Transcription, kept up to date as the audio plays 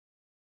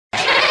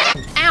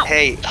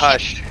Hey,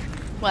 Hush.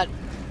 What?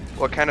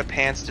 What kind of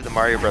pants do the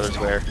Mario Brothers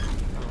wear?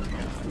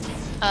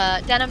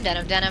 Denim,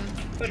 denim, denim.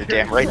 You're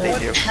damn right they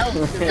do.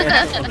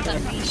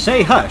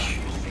 Say Hush.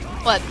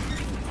 What?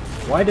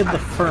 Why did the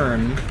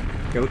fern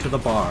go to the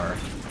bar?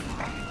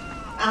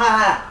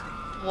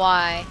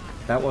 Why?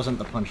 That wasn't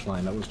the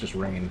punchline, that was just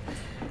rain.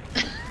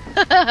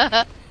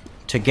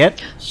 To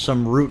get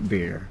some root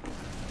beer.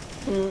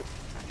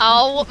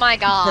 Oh my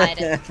god.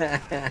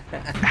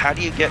 How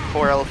do you get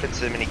 4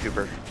 elephants in a Mini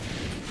Cooper?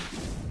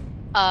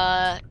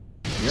 You're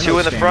 2 no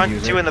in the stand front,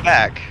 user. 2 in the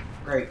back.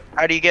 Great.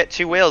 How do you get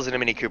 2 whales in a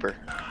Mini Cooper?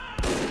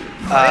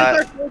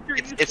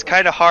 It's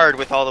kind of hard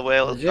with all the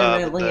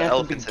Legitimately the at the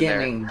elephants in there.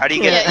 beginning. How do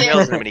you get Yeah.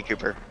 whales in a Mini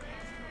Cooper?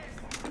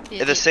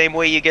 The same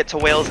way you get to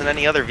Wales in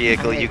any other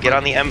vehicle, you get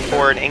on the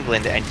M4 in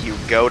England and you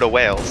go to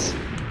Wales.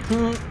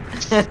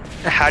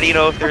 How do you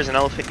know if there's an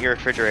elephant in your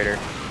refrigerator?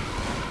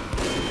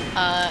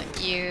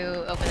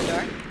 You open the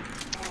door.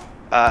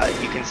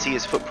 You can see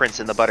his footprints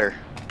in the butter.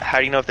 How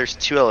do you know if there's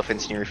 2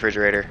 elephants in your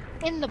refrigerator?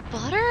 In the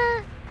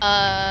butter?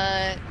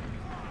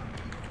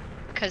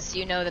 Because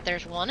you know that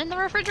there's one in the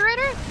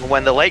refrigerator?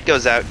 When the light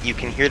goes out, you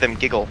can hear them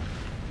giggle.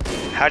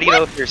 How do you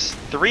know if there's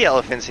 3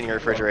 elephants in your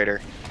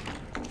refrigerator?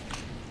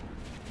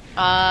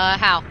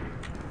 How?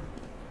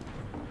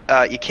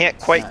 You can't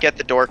quite get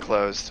the door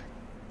closed.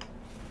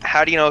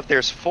 How do you know if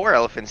there's 4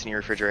 elephants in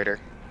your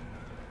refrigerator?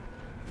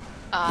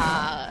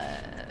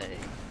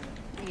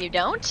 You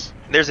don't?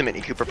 There's a Mini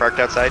Cooper parked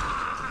outside.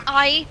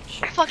 I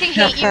fucking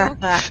hate you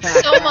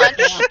so much.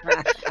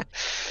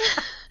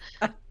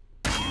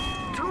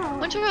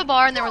 Went to a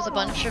bar and there was a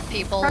bunch of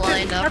people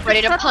lined up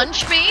ready to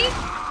punch me.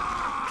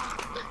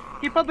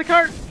 Keep on the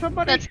cart,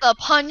 somebody! That's the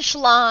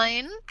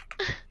punchline.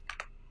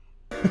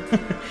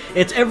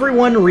 It's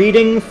everyone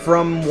reading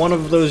from one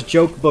of those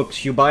joke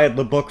books you buy at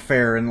the book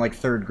fair in like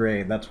 3rd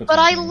grade. That's what's But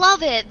I happening.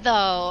 love it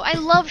though. I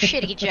love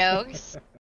shitty jokes.